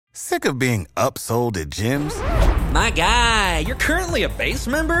Sick of being upsold at gyms? My guy, you're currently a base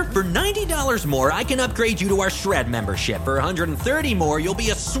member? For $90 more, I can upgrade you to our Shred membership. For $130 more, you'll be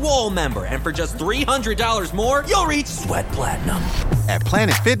a Swole member. And for just $300 more, you'll reach Sweat Platinum. At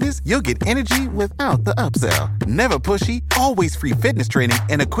Planet Fitness, you'll get energy without the upsell. Never pushy, always free fitness training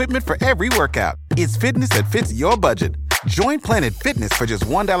and equipment for every workout. It's fitness that fits your budget. Join Planet Fitness for just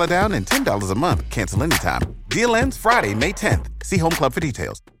 $1 down and $10 a month. Cancel anytime. Deal ends Friday, May 10th. See Home Club for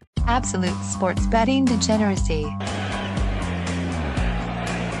details. Absolute sports betting degeneracy. And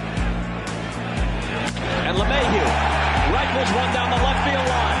LeMahieu rifles one down the left field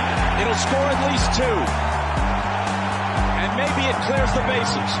line. It'll score at least two. And maybe it clears the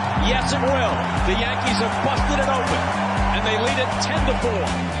bases. Yes, it will. The Yankees have busted it open, and they lead it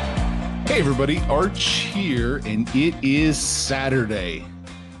 10-4. Hey everybody, Arch here, and it is Saturday.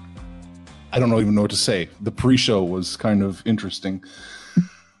 I don't even know what to say. The pre-show was kind of interesting.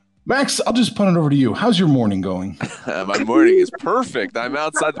 Max, I'll just punt it over to you. How's your morning going? My morning is perfect. I'm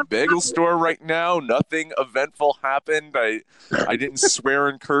outside the bagel store right now. Nothing eventful happened. I didn't swear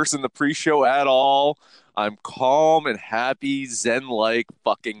and curse in the pre-show at all. I'm calm and happy, zen-like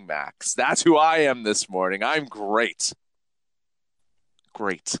fucking Max. That's who I am this morning. I'm great.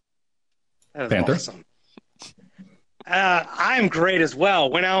 Great. Panther? Awesome. I'm great as well.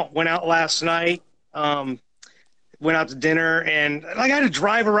 Went out last night. Went out to dinner, and I had to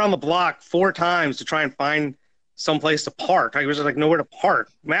drive around the block 4 times to try and find some place to park. I was just nowhere to park.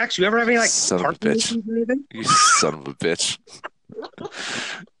 Max, you ever have any parking issues or anything? You son of a bitch.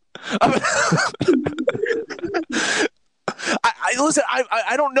 Listen,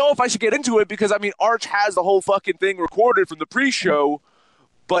 I don't know if I should get into it because Arch has the whole fucking thing recorded from the pre-show,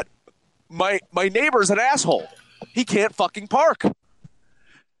 but my neighbor's an asshole. He can't fucking park.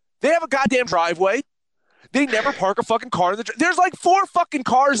 They have a goddamn driveway. They never park a fucking car in the There's 4 fucking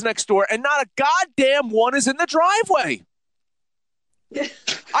cars next door, and not a goddamn one is in the driveway.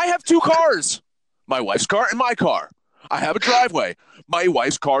 I have 2 cars. My wife's car and my car. I have a driveway. My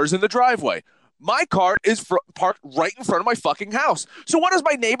wife's car is in the driveway. My car is parked right in front of my fucking house. So what does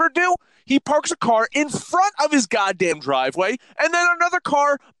my neighbor do? He parks a car in front of his goddamn driveway, and then another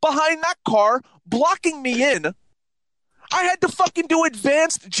car behind that car blocking me in. I had to fucking do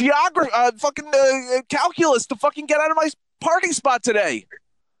advanced calculus to fucking get out of my parking spot today.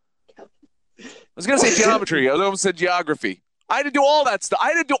 I was going to say geometry. I almost said geography. I had to do all that stuff.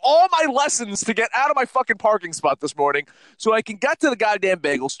 I had to do all my lessons to get out of my fucking parking spot this morning so I can get to the goddamn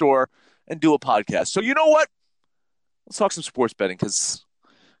bagel store and do a podcast. So you know what? Let's talk some sports betting because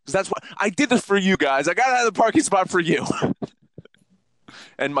that's what I did this for you guys. I got out of the parking spot for you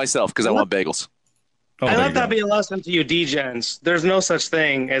and myself because I want bagels. I let that be a lesson to you, D-Gens. There's no such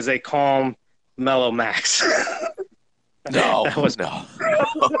thing as a calm, mellow Max. No.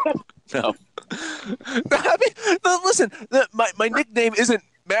 Listen, my nickname isn't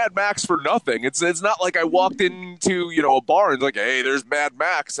Mad Max for nothing. It's not like I walked into a bar and hey, there's Mad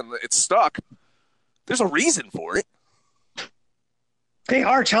Max and it's stuck. There's a reason for it. Hey,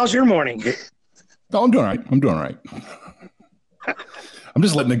 Arch, how's your morning? Oh, I'm doing all right. I'm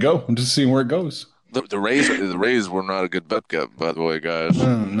just letting it go. I'm just seeing where it goes. The Rays were not a good bet, by the way, guys.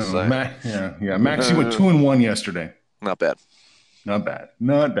 No. Max, you went 2-1 yesterday. Not bad.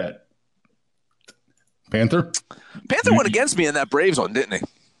 Panther went against me in that Braves one, didn't he?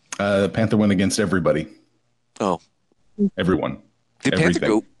 Panther went against everybody. Oh, everyone. Did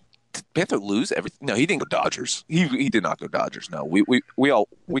Panther lose everything? No, he didn't go Dodgers. He did not go Dodgers. No, we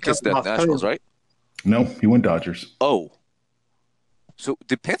kissed that Nationals, right? No, he went Dodgers. Oh, so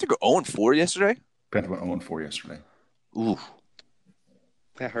did Panther go 0-4 yesterday? Panther went 0-4 yesterday. Ooh,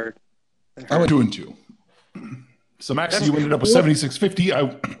 that hurt. I went 2-2. So Max, you ended up with 7650.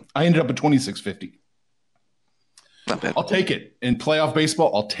 I ended up at 2650. Not bad. I'll take it. In playoff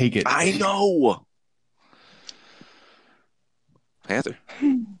baseball, I'll take it. I know. Panther.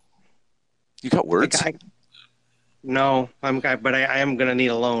 You got words? No, but I am going to need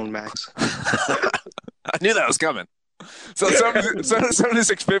a loan, Max. I knew that was coming. So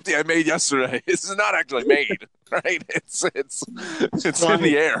 7650 I made yesterday. This is not actually made, right? It's in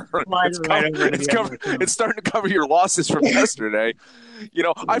the air. It's starting to cover your losses from yesterday.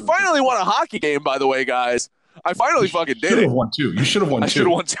 I finally won a hockey game, by the way, guys. I finally fucking did it. You should have won two. I should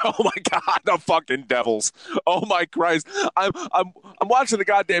have won two. Oh my God, the fucking Devils! Oh my Christ! I'm watching the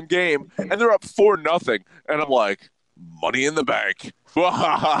goddamn game, and they're up 4-0, and I'm like, money in the bank.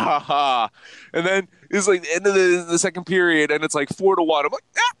 And then it's like the end of the second period, and it's like 4-1. I'm like,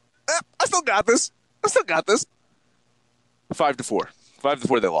 I still got this. 5-4.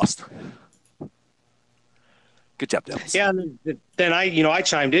 5-4. They lost. Good job, Devils. Yeah, and then I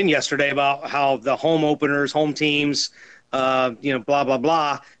chimed in yesterday about how the home openers, home teams, blah blah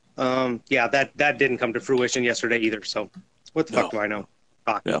blah. That didn't come to fruition yesterday either. So what the fuck do I know?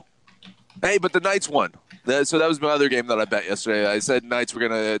 No. Hey, but the Knights won. So that was my other game that I bet yesterday. I said Knights were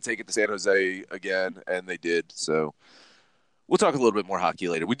going to take it to San Jose again, and they did. So we'll talk a little bit more hockey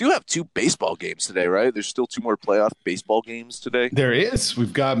later. We do have 2 baseball games today, right? There's still 2 more playoff baseball games today. There is.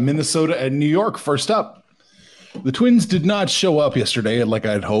 We've got Minnesota and New York first up. The Twins did not show up yesterday like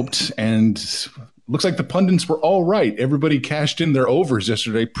I had hoped, and looks like the pundits were all right. Everybody cashed in their overs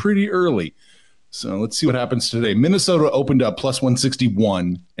yesterday pretty early. So let's see what happens today. Minnesota opened up plus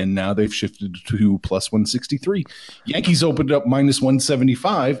 161, and now they've shifted to plus 163. Yankees opened up minus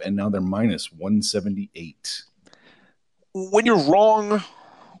 175, and now they're minus 178. When you're wrong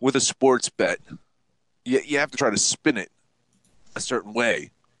with a sports bet, you have to try to spin it a certain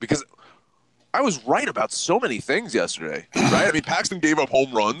way, because I was right about so many things yesterday, right? I mean, Paxton gave up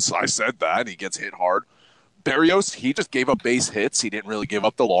home runs. I said that. He gets hit hard. Berrios, he just gave up base hits. He didn't really give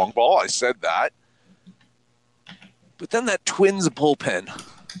up the long ball. I said that. But then that Twins bullpen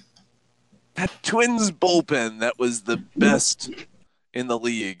that was the best in the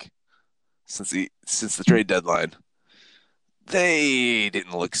league since the trade deadline, they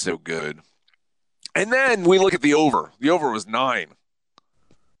didn't look so good. And then we look at the over. The over was 9.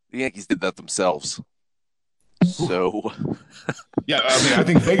 The Yankees did that themselves. So, yeah, I mean, I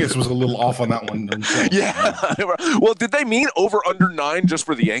think Vegas was a little off on that one. Yeah. Well, did they mean over under 9 just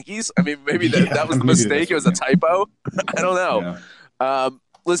for the Yankees? I mean, maybe that was the mistake. It was a typo. I don't know. Yeah.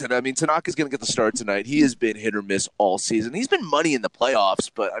 Listen, I mean, Tanaka's going to get the start tonight. He has been hit or miss all season. He's been money in the playoffs,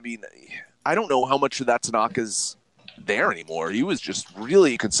 but I mean, I don't know how much of that Tanaka's there anymore. He was just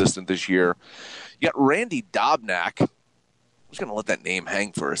really consistent this year. You got Randy Dobnak. I'm just going to let that name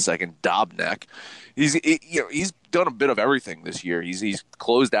hang for a second. Dobnak. He's done a bit of everything this year. He's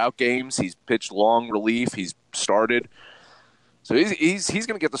closed out games. He's pitched long relief. He's started. So he's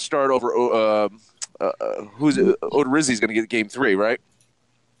going to get the start over Odorizzi's going to get game 3, right?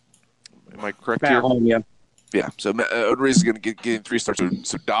 Am I correct here? Home, yeah. Yeah. So Odorizzi's going to get game 3 start.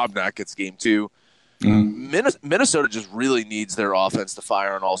 So Dobnak gets game 2. Minnesota just really needs their offense to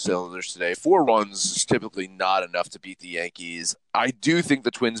fire on all cylinders today. 4 runs is typically not enough to beat the Yankees. I do think the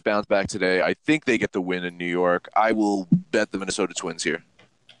Twins bounce back today. I think they get the win in New York. I will bet the Minnesota Twins here.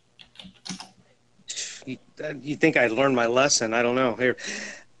 You think I learned my lesson? I don't know. Here,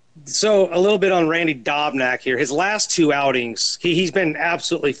 so a little bit on Randy Dobnak here. His last 2 outings, he's been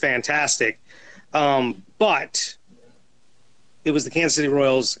absolutely fantastic. But it was the Kansas City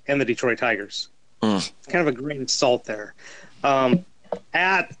Royals and the Detroit Tigers. It's kind of a grain of salt there.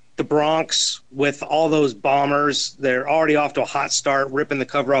 At the Bronx with all those bombers, they're already off to a hot start, ripping the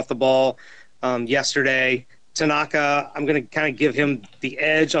cover off the ball yesterday. Tanaka, I'm going to kind of give him the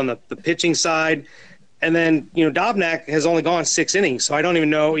edge on the pitching side. And then, Dobnak has only gone 6 innings, so I don't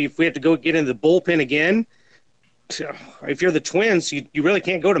even know if we have to go get into the bullpen again. If you're the Twins, you really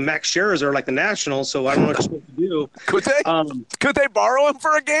can't go to Max Scherzer like the Nationals, so I don't know what you're supposed to do. Could they borrow him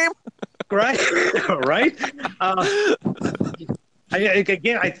for a game? Right, right.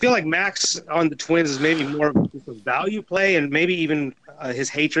 I feel like Max on the Twins is maybe more of a value play, and maybe even his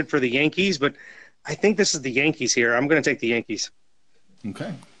hatred for the Yankees. But I think this is the Yankees here. I'm going to take the Yankees.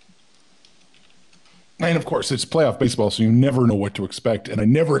 Okay. And of course, it's playoff baseball, so you never know what to expect. And I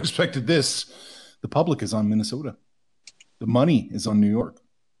never expected this. The public is on Minnesota. The money is on New York.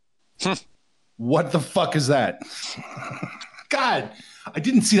 What the fuck is that? God. I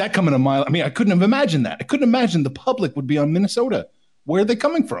didn't see that coming a mile. I mean, I couldn't have imagined that. I couldn't imagine the public would be on Minnesota. Where are they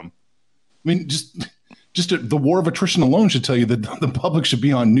coming from? I mean, just the war of attrition alone should tell you that the public should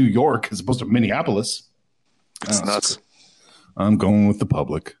be on New York as opposed to Minneapolis. That's nuts. I'm going with the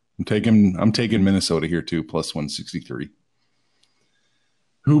public. I'm taking Minnesota here too, plus 163.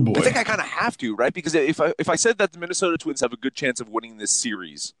 Oh boy. I think I kind of have to, right? Because if I said that the Minnesota Twins have a good chance of winning this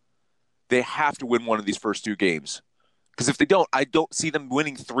series, they have to win one of these first 2 games. Because if they don't, I don't see them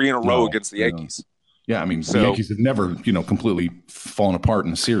winning 3 in a row against the Yankees. Yeah, I mean, the Yankees have never, completely fallen apart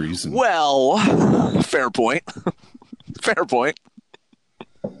in a series. Well, fair point. Fair point.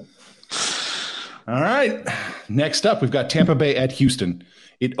 All right. Next up, we've got Tampa Bay at Houston.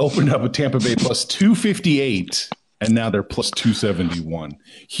 It opened up with Tampa Bay plus 258, and now they're plus 271.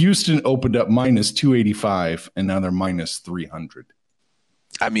 Houston opened up minus 285, and now they're minus 300.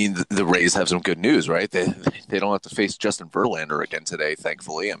 I mean, the Rays have some good news, right? They don't have to face Justin Verlander again today,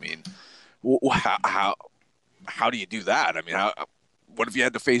 thankfully. I mean, how do you do that? I mean, what if you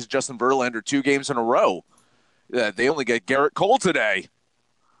had to face Justin Verlander 2 games in a row? They only get Garrett Cole today.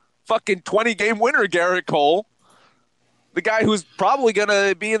 Fucking 20-game winner, Garrett Cole. the guy who's probably going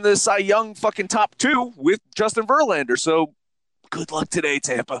to be in the Cy Young fucking top 2 with Justin Verlander. So good luck today,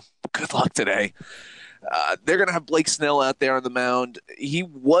 Tampa. Good luck today. They're going to have Blake Snell out there on the mound. He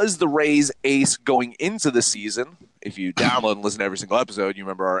was the Rays' ace going into the season. If you download and listen to every single episode, you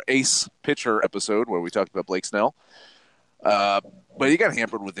remember our ace pitcher episode where we talked about Blake Snell. But he got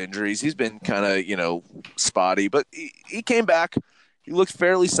hampered with injuries. He's been kind of, spotty. But he came back. He looked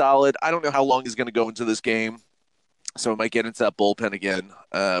fairly solid. I don't know how long he's going to go into this game. So it might get into that bullpen again,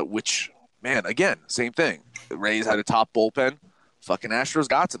 which, man, again, same thing. The Rays had a top bullpen. Fucking Astros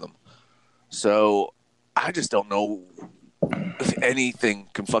got to them. So I just don't know if anything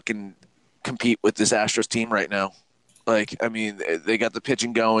can fucking compete with this Astros team right now. Like, I mean, they got the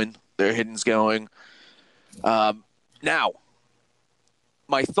pitching going. Their hitting's going. Now,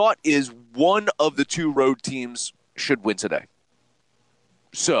 my thought is one of the 2 road teams should win today.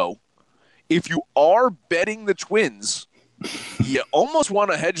 So if you are betting the Twins, you almost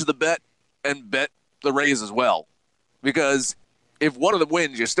want to hedge the bet and bet the Rays as well. Because if one of them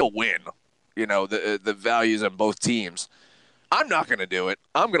wins, you still win. The values on both teams. I'm not going to do it.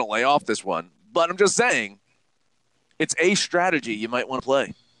 I'm going to lay off this one. But I'm just saying, it's a strategy you might want to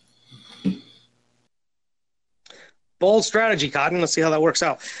play. Bold strategy, Cotton. Let's see how that works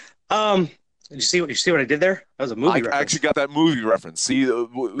out. Did you see what I did there? That was a movie reference. I actually got that movie reference. See, the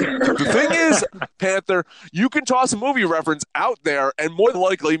thing is, Panther, you can toss a movie reference out there, and more than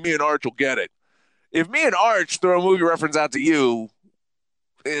likely, me and Arch will get it. If me and Arch throw a movie reference out to you,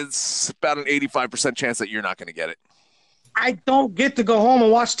 it's about an 85% chance that you're not going to get it. I don't get to go home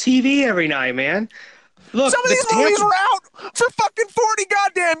and watch TV every night, man. Look, some of these movies were out for fucking 40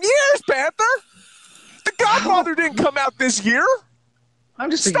 goddamn years, Panther. The Godfather didn't come out this year. I'm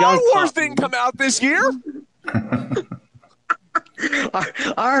just Star Wars didn't come out this year.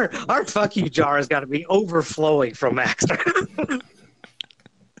 our fuck you jar has got to be overflowing from Max.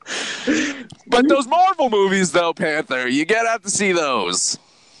 But those Marvel movies, though, Panther, you get out to see those.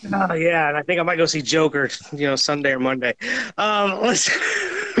 Oh yeah, and I think I might go see Joker, Sunday or Monday. The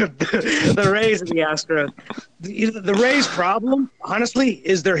Rays and the Astros. The Rays' problem, honestly,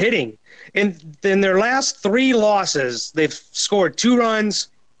 is their hitting. In their last 3 losses, they've scored 2 runs,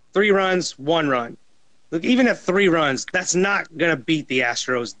 3 runs, 1 run. Look, even at 3 runs, that's not going to beat the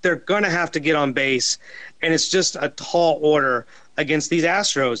Astros. They're going to have to get on base, and it's just a tall order against these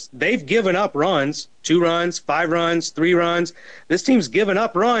Astros. They've given up runs, 2 runs, 5 runs, 3 runs. This team's given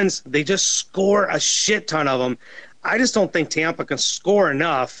up runs. They just score a shit ton of them. I just don't think Tampa can score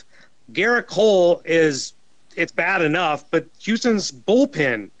enough. Garrett Cole it's bad enough, but Houston's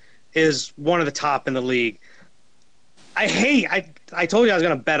bullpen is one of the top in the league. I told you I was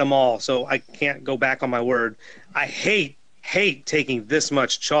going to bet them all, so I can't go back on my word. I hate taking this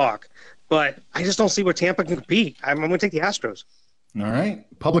much chalk, but I just don't see where Tampa can compete. I'm going to take the Astros. All right.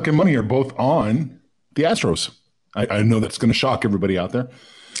 Public and money are both on the Astros. I know that's going to shock everybody out there.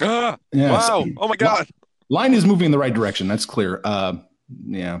 Wow. Oh, my God. Line is moving in the right direction. That's clear.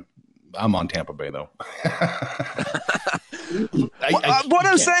 Yeah. I'm on Tampa Bay, though. What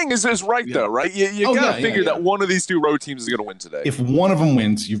I'm saying is right, though, right? You got to figure that one of these 2 road teams is going to win today. If one of them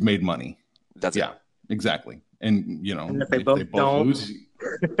wins, you've made money. That's it. Exactly. And, and if they both don't lose.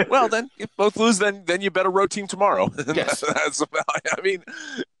 Well, then, if both lose, then you bet a road team tomorrow. Yes. That's about, I mean,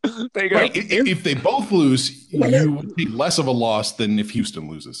 there you go. Right. If they both lose, you take less of a loss than if Houston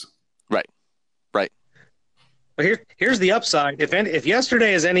loses. Right. But here's the upside. If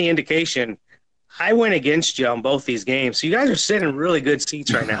yesterday is any indication, I went against you on both these games. So you guys are sitting in really good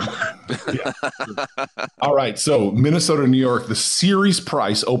seats right now. All right. So Minnesota, New York, the series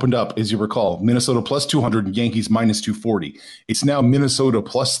price opened up, as you recall, Minnesota plus 200 and Yankees minus 240. It's now Minnesota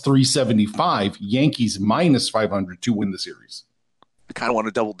plus 375, Yankees minus 500 to win the series. I kind of want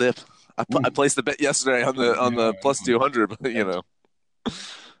to double dip. I placed the bet yesterday on the plus 200, but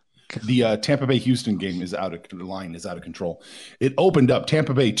The Tampa Bay Houston game is out of control. It opened up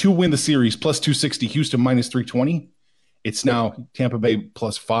Tampa Bay to win the series plus 260, Houston minus 320. It's now Tampa Bay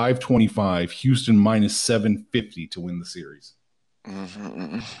plus 525, Houston minus 750 to win the series.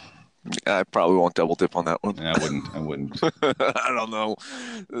 Mm-hmm. I probably won't double dip on that one. I wouldn't. I don't know.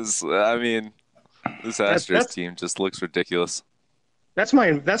 This Astros team just looks ridiculous. That's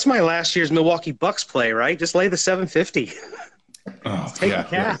my last year's Milwaukee Bucks play, right? Just lay the 750. Oh, take the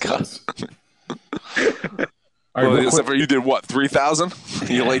cash. All right, except for you did what, 3,000?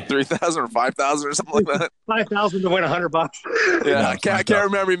 You laid 3,000 or 5,000 or something like that. 5,000 to win $100. Yeah, I can't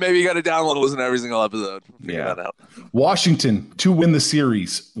remember. Maybe you got to download and listen to every single episode. Figure that out. Washington to win the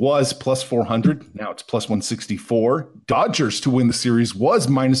series was plus 400. Now it's plus 164. Dodgers to win the series was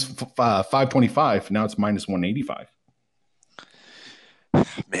minus 525. Now it's minus 185.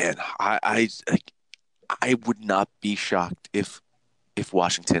 Man, I would not be shocked if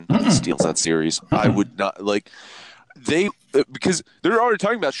Washington steals that series. I would not because they're already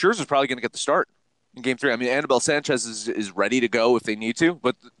talking about Scherzer's probably going to get the start in Game 3. I mean, Anibal Sanchez is ready to go if they need to,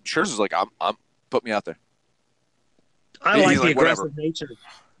 but Scherzer's like, I'm put me out there. I like the aggressive nature.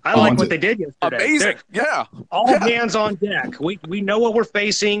 I like what they did yesterday. Amazing. Yeah. All hands on deck. We know what we're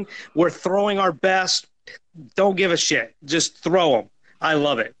facing. We're throwing our best. Don't give a shit. Just throw them. I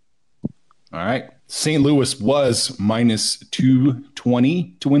love it. All right. St. Louis was minus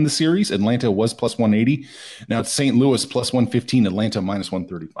 220 to win the series. Atlanta was plus 180. Now it's St. Louis plus 115. Atlanta minus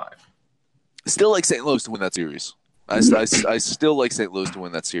 135. Still like St. Louis to win that series. I still like St. Louis to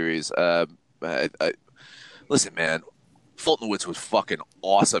win that series. Listen, man, Fultonowicz was fucking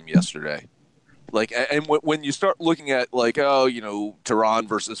awesome yesterday. Like, and when you start looking at like, Teran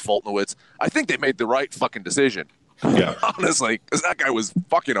versus Fultonowicz, I think they made the right fucking decision. Yeah, honestly, because that guy was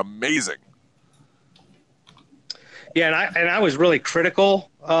fucking amazing. Yeah, and I was really critical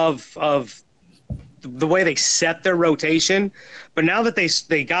of the way they set their rotation, but now that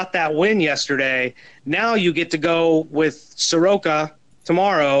they got that win yesterday, now you get to go with Soroka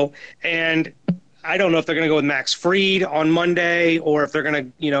tomorrow, and I don't know if they're going to go with Max Fried on Monday or if they're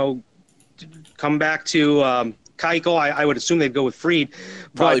going to come back to Keuchel. I would assume they'd go with Fried.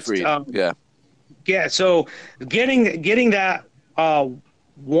 Probably Fried. Yeah. Yeah. So getting that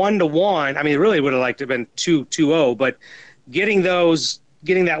 1-1. I mean, it really would have liked to have been 2-0, but getting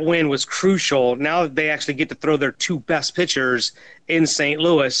that win was crucial. Now that they actually get to throw their two best pitchers in St.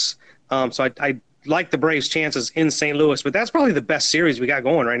 Louis. So I like the Braves' chances in St. Louis, but that's probably the best series we got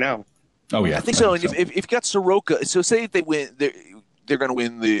going right now. Oh yeah, I think so. And if you got Soroka, so say if they win, they're going to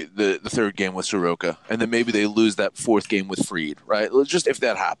win the third game with Soroka, and then maybe they lose that fourth game with Fried, right? Just if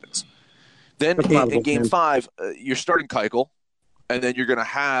that happens, then in Game 5, you're starting Keuchel, and then you're going to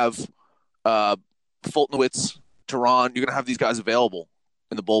have Fultonowicz, Teran. You're going to have these guys available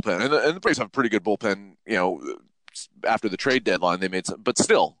in the bullpen, and the Braves have a pretty good bullpen. After the trade deadline, they made some, but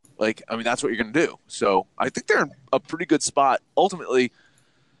still, that's what you're going to do. So I think they're in a pretty good spot. Ultimately,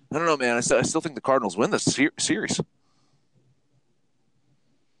 I don't know, man. I still think the Cardinals win this series.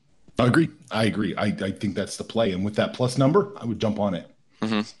 I agree. I think that's the play. And with that plus number, I would jump on it.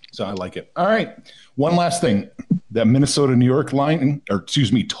 Mm-hmm. So I like it. All right. One last thing. That Minnesota-New York line,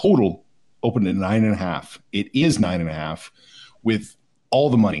 total opened at 9.5. It is 9.5 with all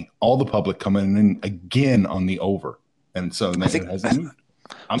the money, all the public coming in again on the over. And so it hasn't moved.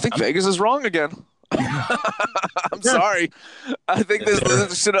 I think Vegas is wrong again. I'm sorry. I think this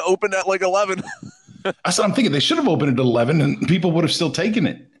should have opened at 11. That's what I'm thinking. They should have opened at 11, and people would have still taken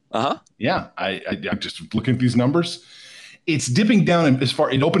it. Uh-huh. Yeah, I'm just looking at these numbers. It's dipping down as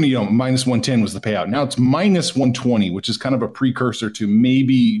far. It opened, minus 110 was the payout. Now it's minus 120, which is kind of a precursor to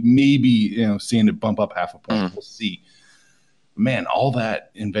maybe seeing it bump up half a point. Mm. We'll see. Man, all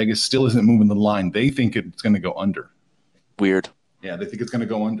that in Vegas still isn't moving the line. They think it's going to go under. Weird. Yeah, they think it's going to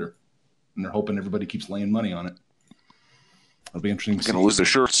go under. And they're hoping everybody keeps laying money on it. It'll be interesting to see. Going to lose their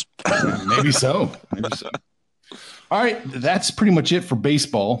shirts. Maybe so. All right, that's pretty much it for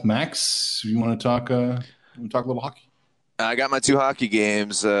baseball. Max, you want to talk a little hockey? I got my two hockey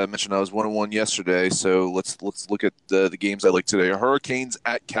games. I mentioned I was 1-1 yesterday, so let's look at the games I like today. Hurricanes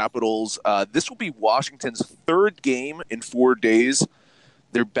at Capitals. This will be Washington's third game in 4 days.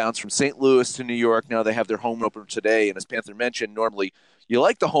 They're bounced from St. Louis to New York. Now they have their home opener today, and as Panther mentioned, normally you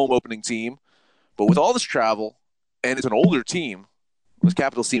like the home opening team, but with all this travel, and it's an older team, this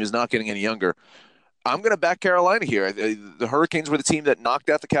Capitals team is not getting any younger, I'm going to back Carolina here. The Hurricanes were the team that knocked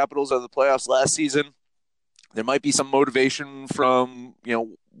out the Capitals out of the playoffs last season. There might be some motivation from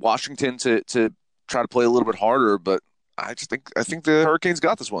Washington to try to play a little bit harder, but I think the Hurricanes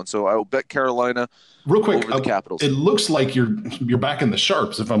got this one, so I will bet Carolina. Real quick, over the Capitals. It looks like you're back in the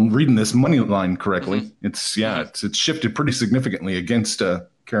sharps if I'm reading this money line correctly. Mm-hmm. It's shifted pretty significantly against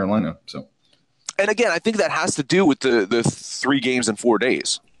Carolina. So, and again, I think that has to do with the 3 games in 4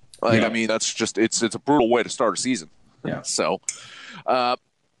 days. I mean, that's just it's a brutal way to start a season. Yeah. So,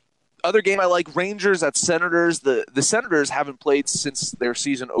 other game I like, Rangers at Senators. The Senators haven't played since their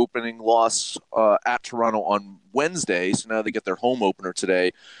season opening loss at Toronto on Wednesday, so now they get their home opener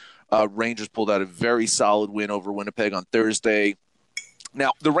today. Rangers pulled out a very solid win over Winnipeg on Thursday.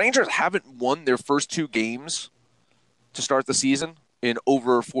 Now, the Rangers haven't won their first 2 games to start the season in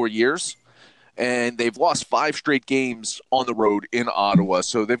over 4 years, and they've lost 5 straight games on the road in Ottawa,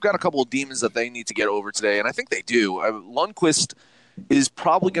 so they've got a couple of demons that they need to get over today, and I think they do. Lundqvist is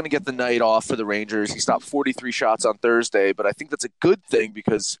probably going to get the night off for the Rangers. He stopped 43 shots on Thursday, but I think that's a good thing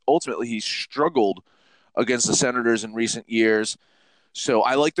because ultimately he's struggled against the Senators in recent years. So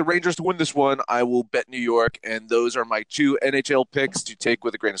I like the Rangers to win this one. I will bet New York, and those are my 2 NHL picks to take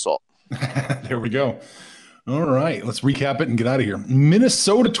with a grain of salt. There we go. All right, let's recap it and get out of here.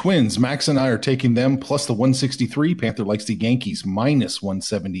 Minnesota Twins. Max and I are taking them plus the 163. Panther likes the Yankees minus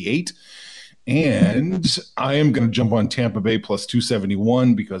 178. And I am going to jump on Tampa Bay plus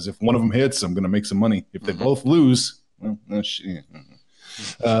 271 because if one of them hits, I'm going to make some money. If they both lose, well,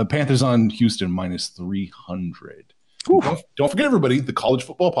 Panthers on Houston minus 300. Don't forget, everybody, the college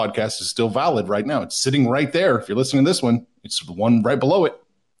football podcast is still valid right now. It's sitting right there. If you're listening to this one, it's the one right below it.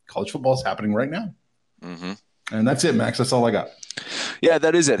 College football is happening right now. And that's it, Max. That's all I got. Yeah,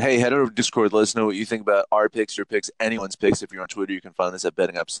 that is it. Hey, head over to Discord. Let us know what you think about our picks, your picks, anyone's picks. If you're on Twitter, you can find us at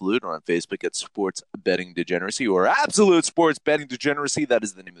Betting Absolute, or on Facebook at Sports Betting Degeneracy, or Absolute Sports Betting Degeneracy. That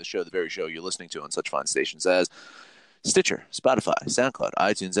is the name of the show, the very show you're listening to on such fine stations as Stitcher, Spotify, SoundCloud,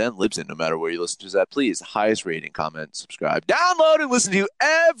 iTunes, and Libsyn. No matter where you listen to us at, please, highest rating, comment, subscribe, download, and listen to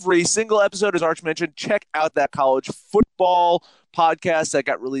every single episode. As Arch mentioned, check out that college football podcast that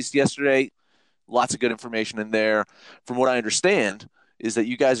got released yesterday. Lots of good information in there. From what I understand is that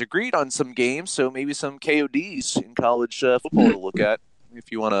you guys agreed on some games, so maybe some KODs in college football to look at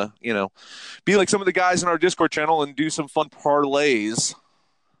if you want to, be like some of the guys in our Discord channel and do some fun parlays.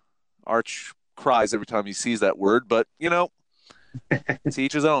 Arch cries every time he sees that word, but it's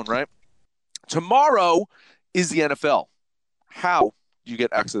each his own, right? Tomorrow is the NFL. How do you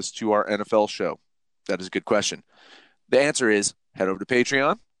get access to our NFL show? That is a good question. The answer is head over to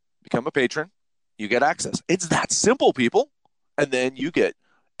Patreon, become a patron, you get access. It's that simple, people. And then you get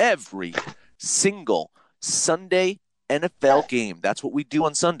every single Sunday NFL game. That's what we do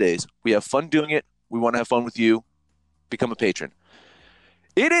on Sundays. We have fun doing it. We want to have fun with you. Become a patron.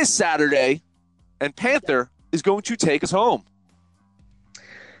 It is Saturday, and Panther is going to take us home.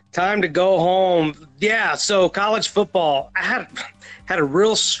 Time to go home. Yeah, so college football. I had a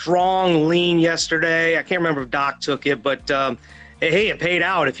real strong lean yesterday. I can't remember if Doc took it, but hey, it paid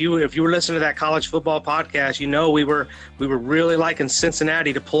out. If you were listening to that college football podcast, we were really liking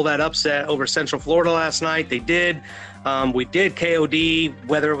Cincinnati to pull that upset over Central Florida last night. They did. We did KOD,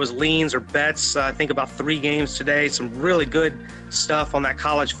 whether it was leans or bets. I think about 3 games today. Some really good stuff on that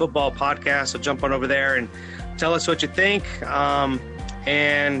college football podcast. So jump on over there and tell us what you think.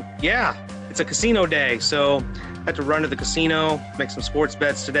 And yeah, it's a casino day. So I had to run to the casino, make some sports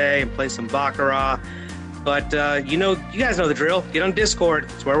bets today, and play some baccarat. But, you guys know the drill. Get on Discord.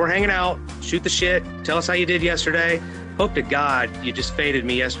 It's where we're hanging out. Shoot the shit. Tell us how you did yesterday. Hope to God you just faded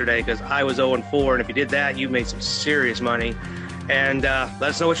me yesterday because I was 0-4. And if you did that, you made some serious money. And let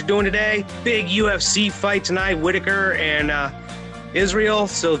us know what you're doing today. Big UFC fight tonight, Whitaker and Israel.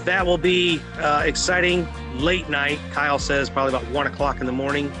 So that will be exciting late night. Kyle says probably about 1 o'clock in the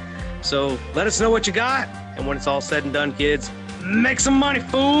morning. So let us know what you got. And when it's all said and done, kids, make some money,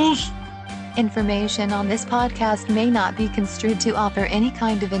 fools. Information on this podcast may not be construed to offer any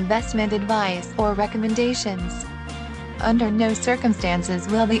kind of investment advice or recommendations. Under no circumstances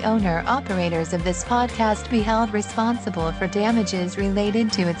will the owner-operators of this podcast be held responsible for damages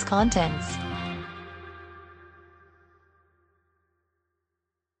related to its contents.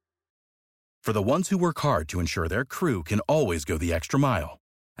 For the ones who work hard to ensure their crew can always go the extra mile,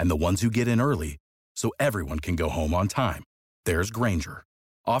 and the ones who get in early so everyone can go home on time, there's Grainger,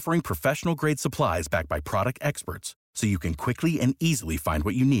 offering professional-grade supplies backed by product experts so you can quickly and easily find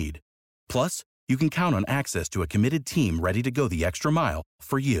what you need. Plus, you can count on access to a committed team ready to go the extra mile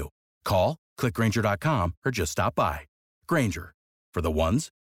for you. Call, click Grainger.com, or just stop by. Grainger, for the ones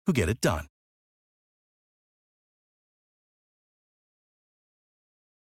who get it done.